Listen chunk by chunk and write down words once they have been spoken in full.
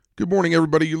Good morning,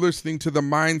 everybody. You're listening to the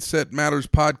Mindset Matters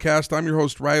podcast. I'm your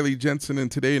host, Riley Jensen, and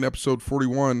today in episode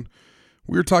 41,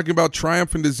 we're talking about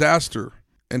triumph and disaster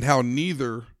and how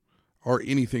neither are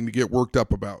anything to get worked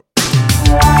up about.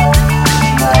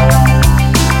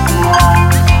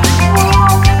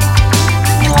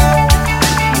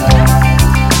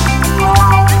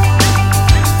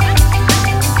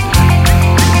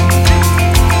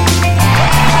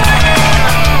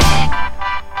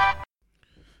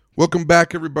 Welcome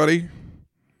back, everybody.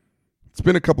 It's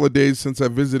been a couple of days since I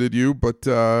visited you, but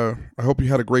I hope you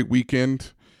had a great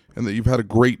weekend and that you've had a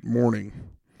great morning.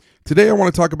 Today I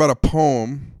want to talk about a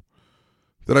poem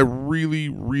that I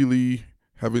really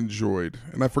have enjoyed.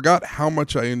 And I forgot how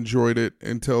much I enjoyed it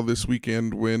until this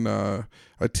weekend when a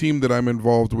team that I'm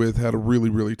involved with had a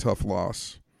really tough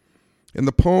loss. And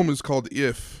the poem is called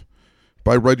If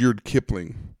by Rudyard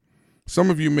Kipling. Some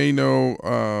of you may know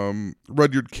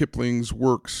Rudyard Kipling's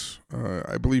works.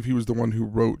 I believe he was the one who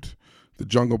wrote The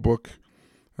Jungle Book.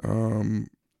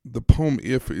 The poem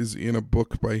If is in a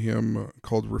book by him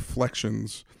called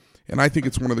Reflections, and I think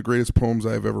it's one of the greatest poems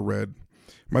I have ever read.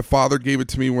 My father gave it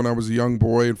to me when I was a young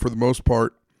boy, and for the most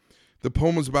part, the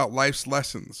poem is about life's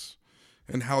lessons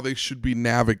and how they should be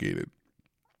navigated.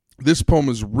 This poem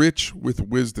is rich with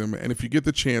wisdom, and if you get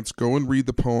the chance, go and read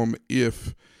the poem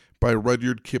If by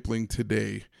Rudyard Kipling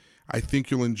today. I think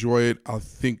you'll enjoy it.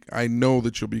 I know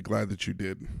that you'll be glad that you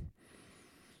did.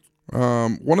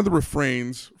 One of the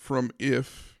refrains from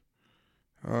If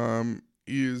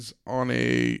is on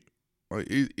the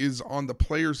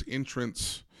player's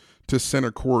entrance to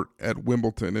center court at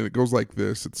Wimbledon, and it goes like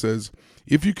this. It says,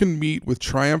 "If you can meet with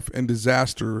triumph and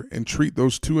disaster and treat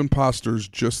those two impostors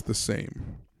just the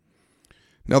same."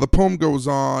 Now the poem goes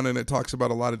on and it talks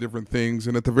about a lot of different things,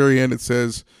 and at the very end it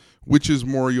says, "Which is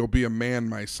more, you'll be a man,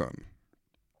 my son."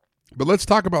 But let's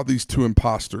talk about these two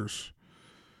imposters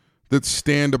that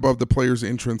stand above the player's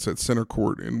entrance at center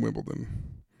court in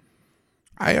Wimbledon.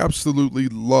 I absolutely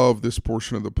love this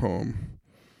portion of the poem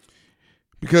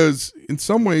because in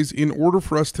some ways, in order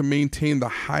for us to maintain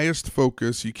the highest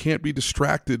focus, you can't be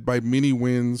distracted by many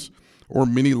wins or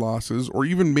many losses or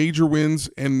even major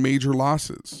wins and major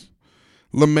losses.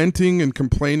 Lamenting and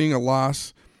complaining a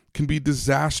loss can be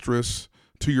disastrous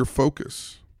to your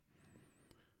focus.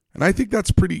 And I think that's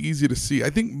pretty easy to see.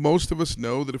 I think most of us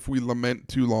know that if we lament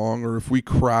too long, or if we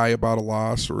cry about a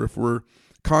loss, or if we're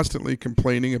constantly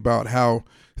complaining about how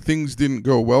things didn't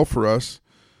go well for us,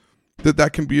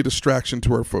 that can be a distraction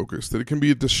to our focus, that it can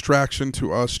be a distraction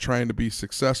to us trying to be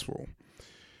successful.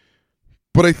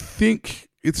 But I think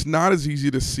it's not as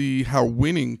easy to see how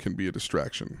winning can be a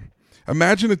distraction.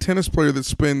 Imagine a tennis player that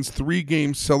spends 3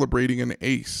 games celebrating an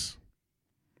ace.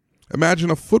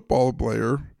 Imagine a football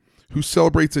player who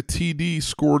celebrates a TD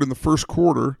scored in the first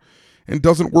quarter and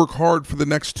doesn't work hard for the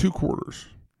next 2 quarters.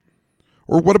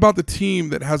 Or what about the team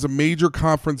that has a major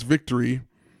conference victory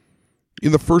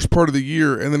in the first part of the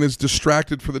year and then is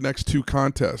distracted for the next 2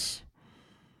 contests?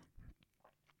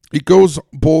 It goes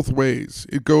both ways.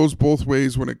 It goes both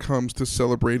ways when it comes to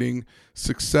celebrating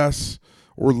success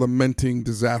or lamenting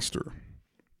disaster.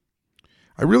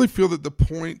 I really feel that the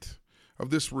point of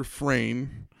this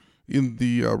refrain in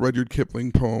the Rudyard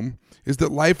Kipling poem is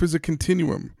that life is a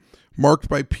continuum marked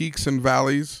by peaks and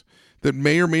valleys that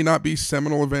may or may not be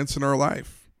seminal events in our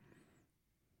life.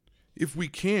 If we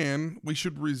can, we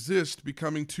should resist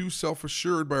becoming too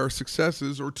self-assured by our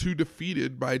successes or too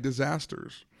defeated by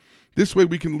disasters. This way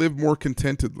we can live more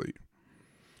contentedly.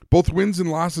 Both wins and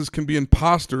losses can be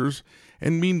imposters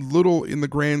and mean little in the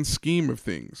grand scheme of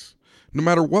things. No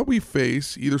matter what we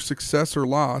face, either success or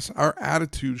loss, our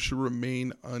attitude should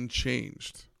remain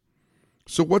unchanged.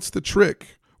 So what's the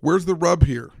trick? Where's the rub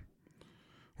here?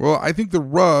 Well, I think the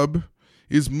rub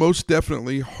is most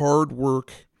definitely hard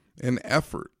work and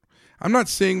effort. I'm not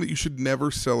saying that you should never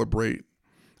celebrate.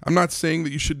 I'm not saying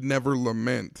that you should never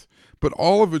lament, but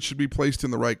all of it should be placed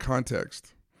in the right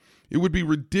context. It would be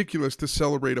ridiculous to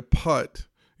celebrate a putt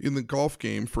in the golf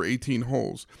game for 18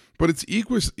 holes, but it's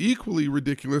equally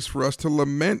ridiculous for us to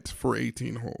lament for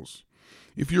 18 holes.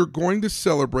 If you're going to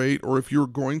celebrate or if you're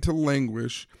going to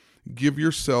languish, give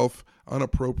yourself an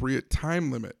appropriate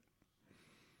time limit.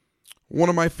 One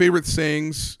of my favorite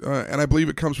sayings, and I believe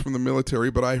it comes from the military,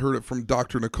 but I heard it from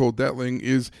Dr. Nicole Detling,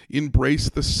 is embrace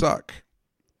the suck.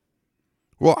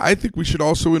 Well, I think we should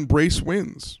also embrace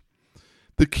wins.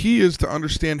 The key is to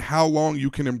understand how long you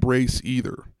can embrace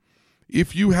either.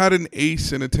 If you had an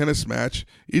ace in a tennis match,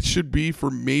 it should be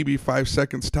for maybe 5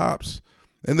 seconds tops,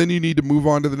 and then you need to move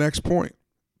on to the next point.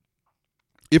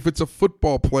 If it's a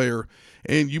football player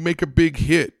and you make a big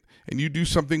hit and you do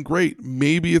something great,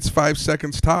 maybe it's 5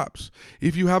 seconds tops.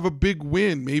 If you have a big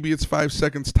win, maybe it's 5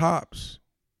 seconds tops.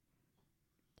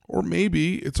 Or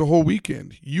maybe it's a whole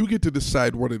weekend. You get to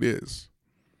decide what it is.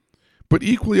 But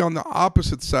equally on the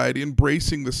opposite side,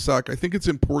 embracing the suck, I think it's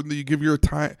important that you give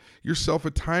yourself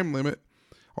a time limit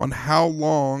on how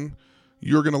long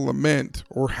you're going to lament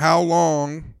or how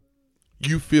long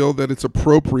you feel that it's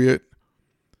appropriate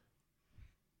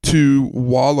to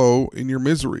wallow in your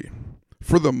misery.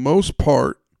 For the most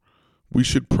part, we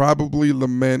should probably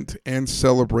lament and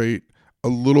celebrate a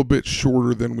little bit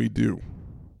shorter than we do.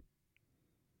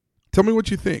 Tell me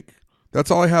what you think. That's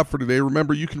all I have for today.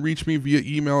 Remember, you can reach me via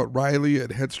email at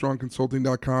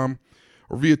riley@headstrongconsulting.com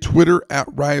or via Twitter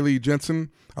 @RileyJensen.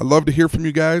 I love to hear from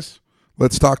you guys.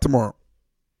 Let's talk tomorrow.